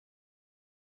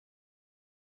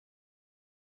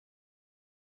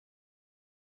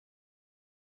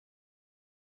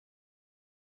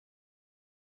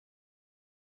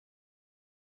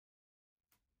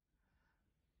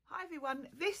Hi everyone,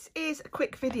 this is a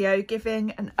quick video giving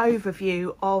an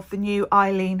overview of the new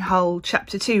Eileen Hull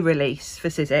Chapter 2 release for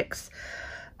Sizzix.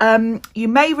 You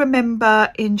may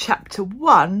remember in Chapter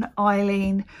 1,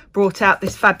 Eilleen brought out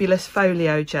this fabulous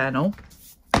folio journal,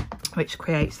 which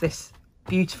creates this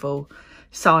beautiful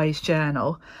size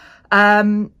journal.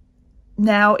 Now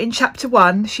in Chapter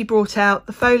 1, she brought out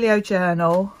the folio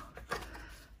journal,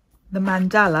 the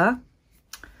mandala,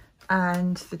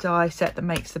 and the die set that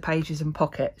makes the pages and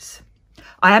pockets.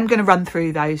 I am going to run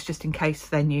through those just in case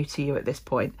they're new to you at this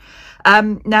point.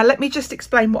 Now let me just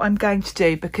explain what I'm going to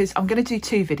do, because I'm going to do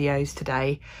two videos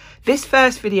today. This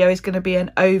first video is going to be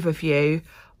an overview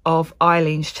of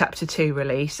Eileen's Chapter 2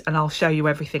 release, and I'll show you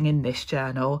everything in this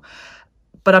journal.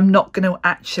 But I'm not going to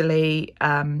actually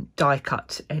die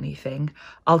cut anything.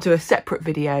 I'll do a separate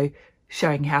video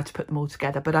showing you how to put them all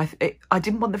together, but I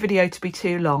didn't want the video to be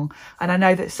too long, and I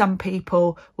know that some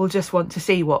people will just want to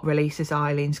see what releases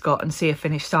Eileen's got and see a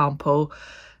finished sample.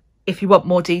 If you want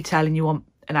more detail and you want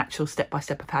an actual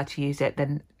step-by-step of how to use it,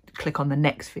 then click on the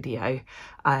next video,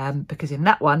 because in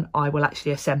that one I will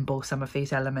actually assemble some of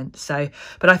these elements.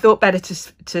 But I thought better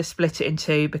to split it in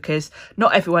two, because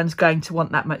not everyone's going to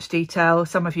want that much detail.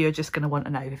 Some of you are just going to want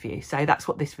an overview, so that's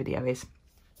what this video is.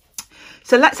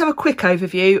 So let's have a quick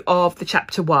overview of the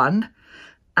Chapter 1,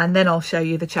 and then I'll show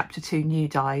you the Chapter 2 new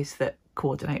dies that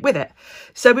coordinate with it.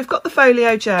 So we've got the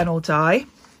folio journal die.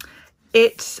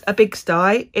 It's a Big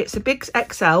die. It's a Big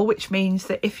XL, which means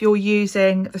that if you're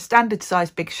using the standard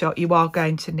size Big Shot, you are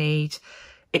going to need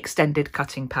extended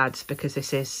cutting pads, because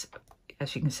this is,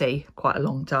 as you can see, quite a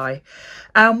long die.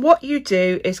 And what you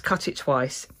do is cut it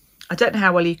twice. I don't know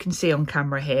how well you can see on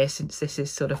camera here, since this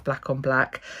is sort of black on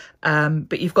black,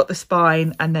 but you've got the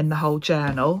spine and then the whole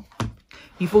journal.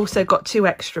 You've also got two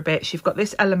extra bits. You've got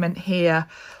this element here,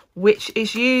 which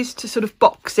is used to sort of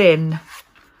box in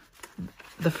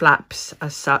the flaps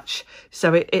as such.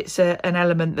 So it's an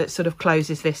element that sort of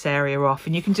closes this area off,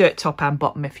 and you can do it top and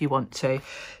bottom if you want to.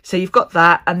 So you've got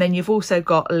that, and then you've also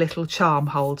got a little charm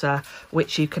holder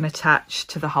which you can attach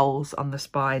to the holes on the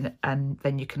spine, and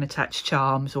then you can attach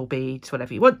charms or beads,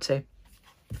 whatever you want to.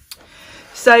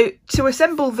 So to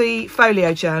assemble the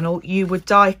folio journal, you would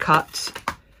die cut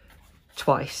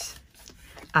twice,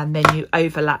 and then you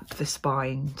overlap the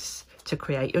spines to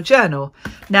create your journal.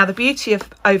 Now the beauty of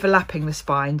overlapping the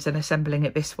spines and assembling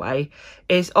it this way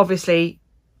is, obviously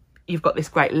you've got this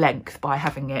great length by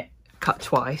having it cut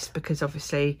twice, because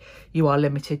obviously you are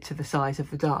limited to the size of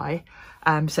the die,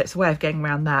 so it's a way of getting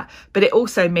around that. But it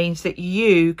also means that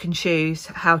you can choose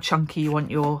how chunky you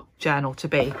want your journal to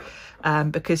be,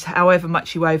 because however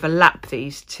much you overlap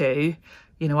these two,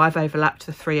 you know, I've overlapped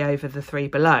the 3 over the 3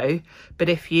 below, but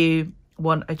if you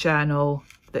want a journal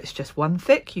that's just 1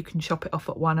 thick, you can chop it off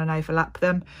at 1 and overlap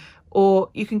them, or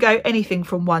you can go anything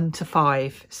from 1 to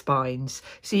 5 spines,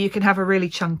 so you can have a really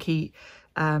chunky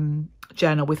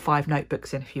journal with 5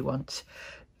 notebooks in if you want.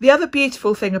 The other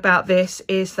beautiful thing about this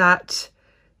is that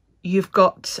you've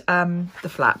got the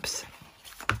flaps,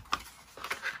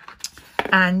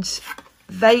 and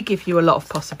they give you a lot of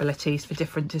possibilities for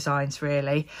different designs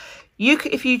really.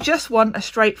 If you just want a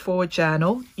straightforward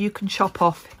journal, you can chop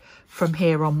off from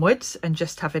here onwards and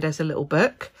just have it as a little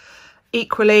book.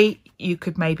 Equally, you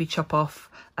could maybe chop off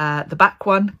the back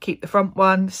one, keep the front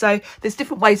one. So there's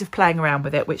different ways of playing around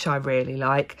with it, which I really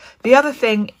like. The other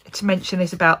thing to mention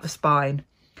is about the spine.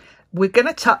 We're going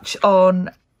to touch on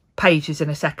pages in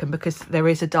a second, because there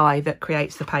is a die that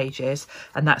creates the pages,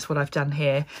 and that's what I've done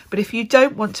here. But if you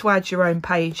don't want to add your own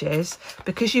pages,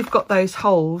 because you've got those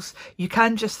holes, you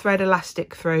can just thread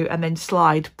elastic through and then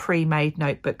slide pre-made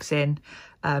notebooks in.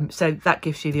 So that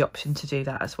gives you the option to do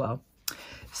that as well.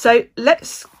 So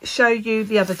let's show you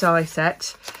the other die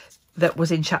set that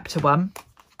was in Chapter 1.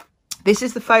 This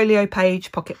is the folio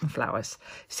page, pocket and flowers.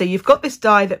 So you've got this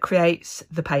die that creates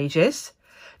the pages.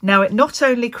 Now it not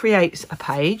only creates a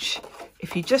page,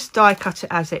 if you just die cut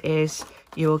it as it is,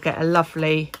 you will get a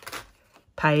lovely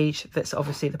page that's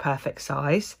obviously the perfect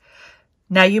size.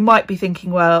 Now you might be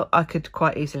thinking, well, I could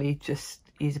quite easily just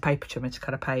use a paper trimmer to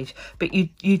cut a page, but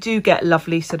you do get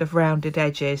lovely sort of rounded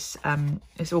edges.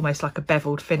 It's almost like a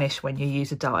beveled finish when you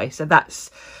use a die, so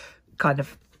that's kind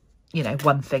of, you know,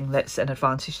 one thing that's an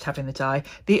advantage to having the die.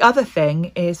 The other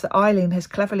thing is that Eileen has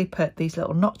cleverly put these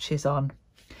little notches on,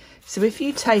 so if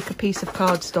you take a piece of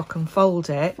cardstock and fold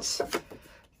it,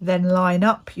 then line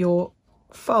up your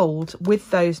fold with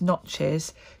those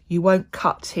notches, you won't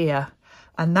cut here.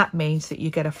 And that means that you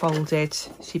get a folded,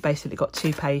 so you basically got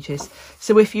 2 pages.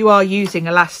 So if you are using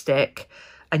elastic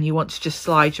and you want to just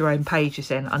slide your own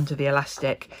pages in under the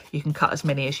elastic, you can cut as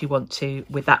many as you want to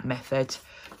with that method.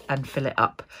 and fill it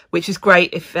up, which is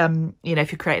great if you know,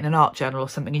 if you're creating an art journal or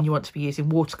something and you want to be using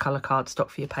watercolor cardstock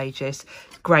for your pages.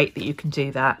 Great that you can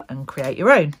do that and create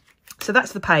your own. So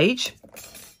that's the page.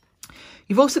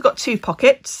 You've also got two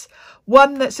pockets.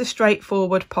 One that's a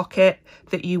straightforward pocket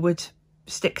that you would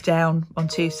stick down on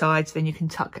two sides, then you can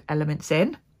tuck elements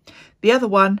in. The other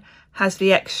one has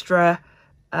the extra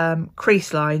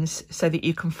crease lines so that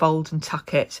you can fold and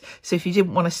tuck it. So if you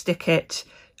didn't want to stick it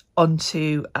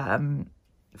onto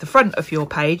the front of your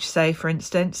page, say for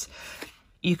instance,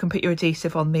 you can put your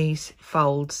adhesive on these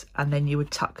folds and then you would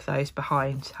tuck those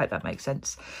behind. Hope that makes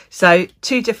sense. So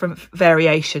two different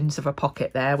variations of a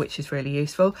pocket there, which is really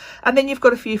useful. And then you've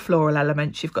got a few floral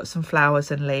elements. You've got some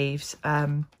flowers and leaves,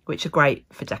 which are great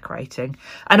for decorating.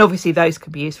 And obviously those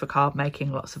can be used for card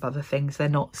making, lots of other things. They're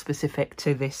not specific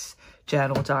to this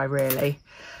journal die really.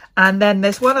 And then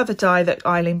there's one other die that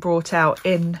Eileen brought out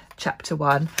in chapter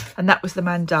 1, and that was the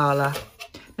mandala.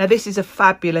 Now this is a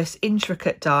fabulous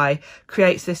intricate die,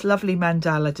 creates this lovely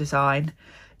mandala design.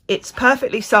 It's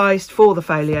perfectly sized for the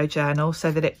folio journal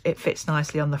so that it fits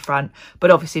nicely on the front, but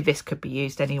obviously this could be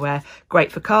used anywhere.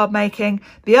 Great for card making.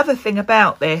 The other thing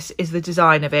about this is the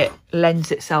design of it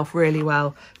lends itself really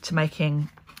well to making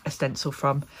a stencil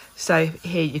from. So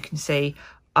here you can see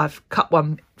I've cut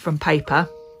one from paper,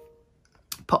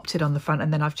 popped it on the front,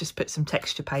 and then I've just put some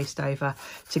texture paste over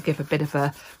to give a bit of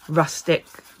a rustic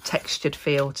textured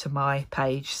feel to my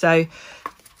page. So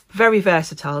very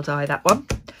versatile die, that one.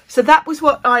 So that was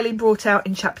what Eileen brought out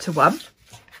in chapter 1.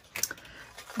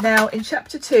 Now in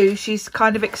chapter 2 she's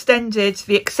kind of extended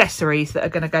the accessories that are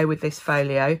going to go with this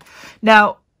folio.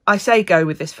 Now I say go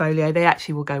with this folio, they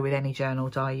actually will go with any journal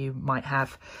die you might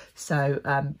have. So,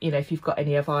 you know, if you've got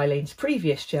any of Eileen's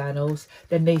previous journals,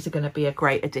 then these are going to be a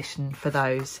great addition for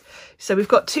those. So we've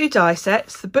got two die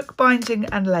sets, the bookbinding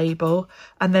and label,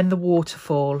 and then the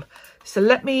waterfall. So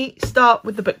let me start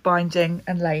with the bookbinding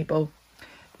and label.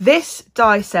 This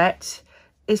die set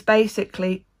is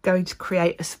basically going to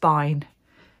create a spine.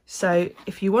 So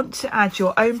if you want to add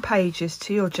your own pages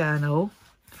to your journal,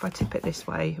 if I tip it this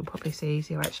way, you'll probably see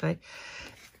easier actually.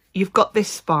 You've got this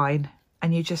spine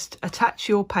and you just attach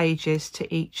your pages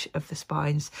to each of the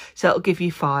spines. So it'll give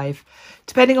you 5.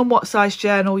 Depending on what size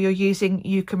journal you're using,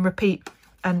 you can repeat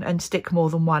and stick more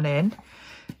than one in.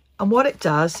 And what it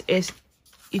does is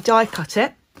you die cut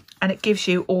it and it gives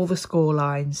you all the score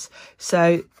lines.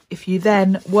 So if you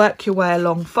then work your way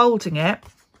along folding it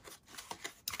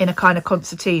in a kind of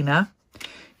concertina,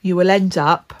 you will end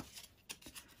up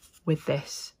with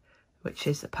this, which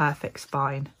is a perfect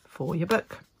spine for your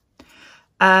book.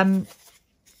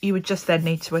 You would just then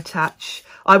need to attach,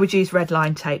 I would use red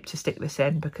line tape to stick this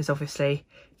in because obviously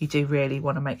you do really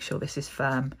want to make sure this is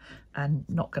firm and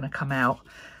not going to come out.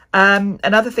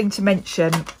 Another thing to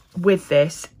mention with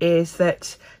this is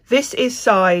that this is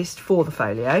sized for the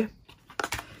folio.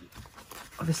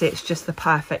 Obviously it's just the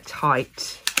perfect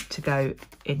height to go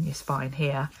in your spine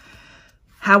here.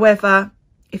 However,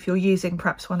 if you're using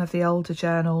perhaps one of the older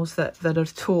journals that are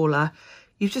taller,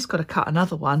 you've just got to cut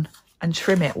another one and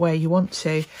trim it where you want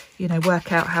to, you know,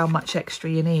 work out how much extra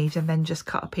you need and then just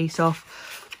cut a piece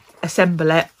off,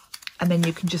 assemble it, and then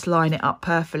you can just line it up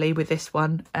perfectly with this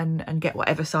one and get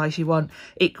whatever size you want.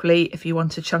 Equally, if you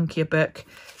want a chunkier book,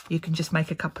 you can just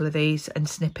make a couple of these and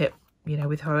snip it, you know,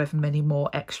 with however many more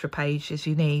extra pages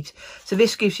you need. So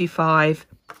this gives you 5,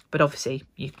 but obviously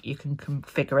you can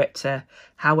configure it to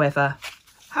however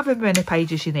many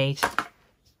pages you need.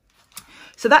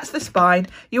 So that's the spine.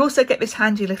 You also get this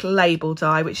handy little label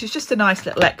die, which is just a nice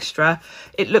little extra.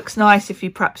 It looks nice if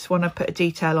you perhaps want to put a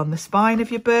detail on the spine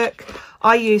of your book.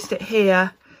 I used it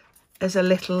here as a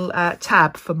little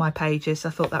tab for my pages. I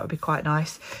thought that would be quite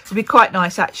nice. It would be quite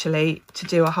nice actually to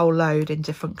do a whole load in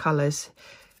different colours.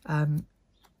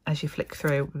 As you flick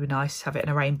through, it would be nice to have it in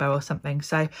a rainbow or something.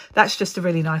 So that's just a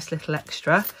really nice little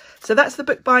extra. So that's the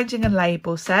bookbinding and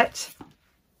label set.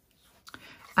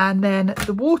 And then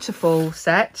the waterfall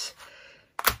set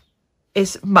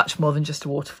is much more than just a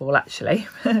waterfall actually.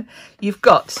 You've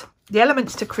got the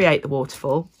elements to create the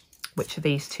waterfall, which are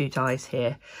these two dies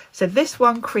here. So this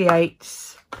one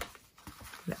creates,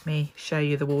 let me show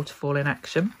you the waterfall in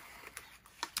action.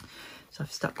 So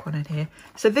I've stuck one in here.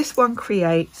 So this one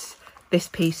creates this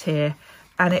piece here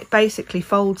and it basically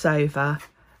folds over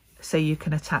so you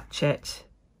can attach it.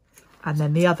 And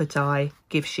then the other die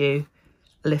gives you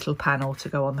a little panel to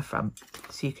go on the front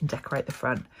so you can decorate the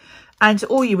front. And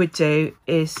all you would do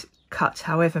is cut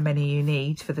however many you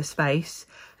need for the space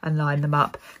and line them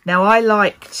up. Now I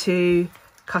like to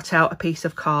cut out a piece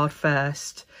of card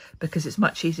first because it's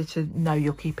much easier to know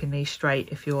you're keeping these straight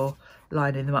if you're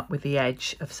lining them up with the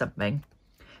edge of something.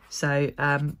 So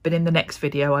but in the next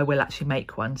video I will actually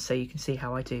make one so you can see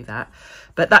how I do that.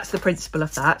 But that's the principle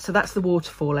of that. So that's the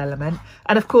waterfall element,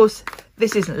 and of course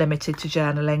this isn't limited to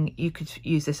journaling. You could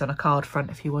use this on a card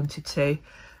front if you wanted to.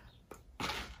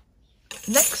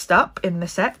 Next up in the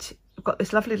set, we've got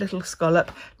this lovely little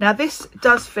scallop. Now this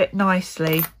does fit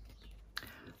nicely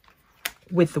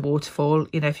with the waterfall,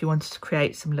 you know, if you wanted to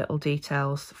create some little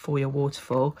details for your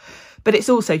waterfall, but it's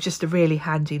also just a really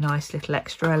handy, nice little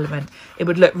extra element. It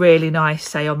would look really nice,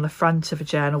 say on the front of a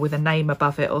journal with a name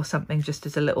above it or something, just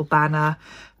as a little banner.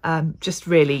 Just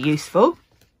really useful.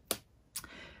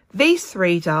 These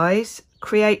 3 dies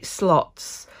create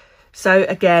slots. So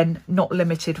again, not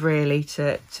limited really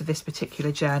to this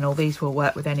particular journal. These will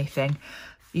work with anything.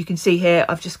 You can see here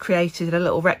I've just created a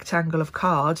little rectangle of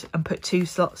card and put 2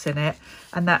 slots in it,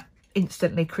 and that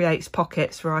instantly creates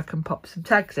pockets where I can pop some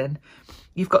tags in.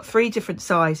 You've got 3 different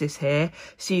sizes here,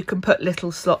 so you can put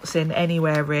little slots in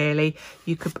anywhere really.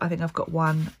 You could, I think I've got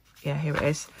one, yeah, here it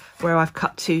is, where I've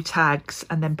cut 2 tags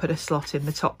and then put a slot in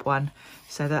the top one,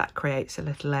 so that creates a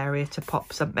little area to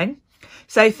pop something.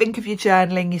 So think of your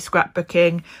journaling, your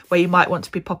scrapbooking, where you might want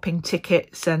to be popping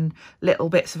tickets and little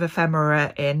bits of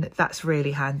ephemera in. That's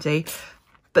really handy.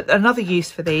 But another use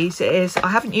for these is, I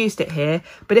haven't used it here,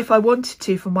 but if I wanted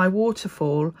to for my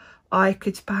waterfall, I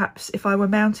could perhaps, if I were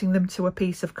mounting them to a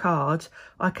piece of card,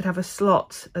 I could have a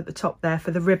slot at the top there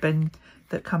for the ribbon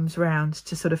that comes round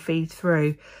to sort of feed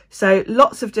through. So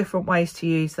lots of different ways to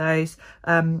use those.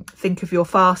 Think of your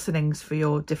fastenings for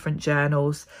your different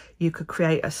journals. You could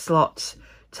create a slot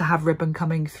to have ribbon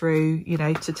coming through, you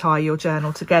know, to tie your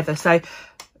journal together.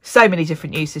 So many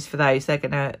different uses for those. They're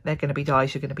gonna be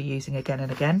dies you're going to be using again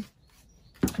and again.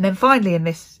 And then finally in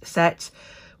this set,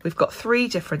 we've got 3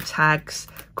 different tags,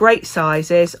 great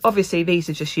sizes. Obviously these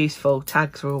are just useful.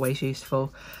 Tags are always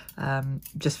useful.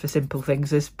 Just for simple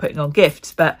things as putting on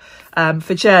gifts, but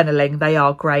for journaling they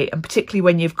are great, and particularly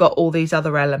when you've got all these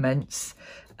other elements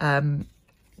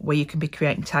where you can be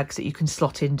creating tags that you can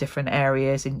slot in different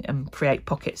areas and create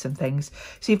pockets and things.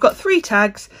 So you've got 3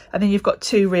 tags, and then you've got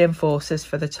 2 reinforcers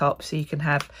for the top, so you can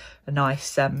have a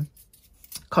nice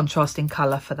contrasting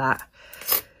colour for that.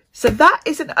 So that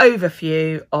is an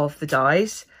overview of the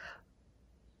dies.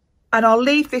 And I'll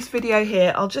leave this video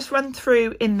here. I'll just run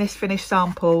through in this finished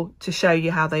sample to show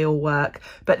you how they all work,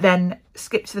 but then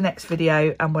skip to the next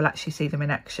video and we'll actually see them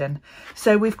in action.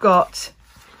 So we've got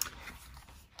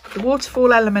the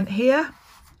waterfall element here,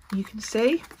 you can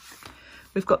see.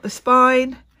 We've got the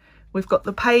spine. We've got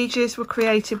the pages were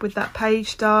created with that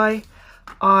page die.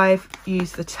 I've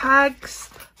used the tags.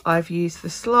 I've used the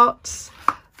slots.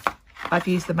 I've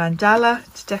used the mandala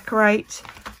to decorate,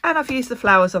 and I've used the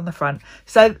flowers on the front.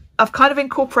 So I've kind of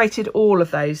incorporated all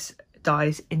of those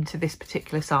dies into this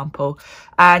particular sample,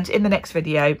 and in the next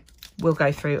video we'll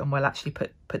go through and we'll actually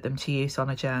put them to use on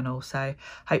a journal. So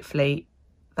hopefully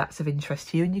that's of interest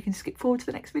to you and you can skip forward to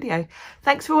the next video.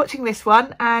 Thanks for watching this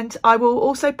one, and I will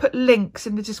also put links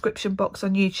in the description box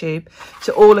on YouTube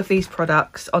to all of these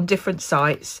products on different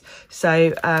sites.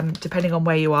 So depending on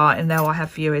where you are, and now I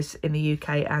have viewers in the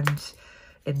UK and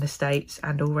in the States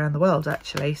and all around the world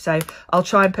actually, so I'll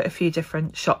try and put a few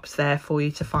different shops there for you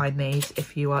to find these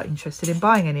if you are interested in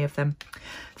buying any of them.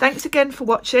 Thanks again for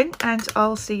watching, and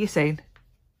I'll see you soon.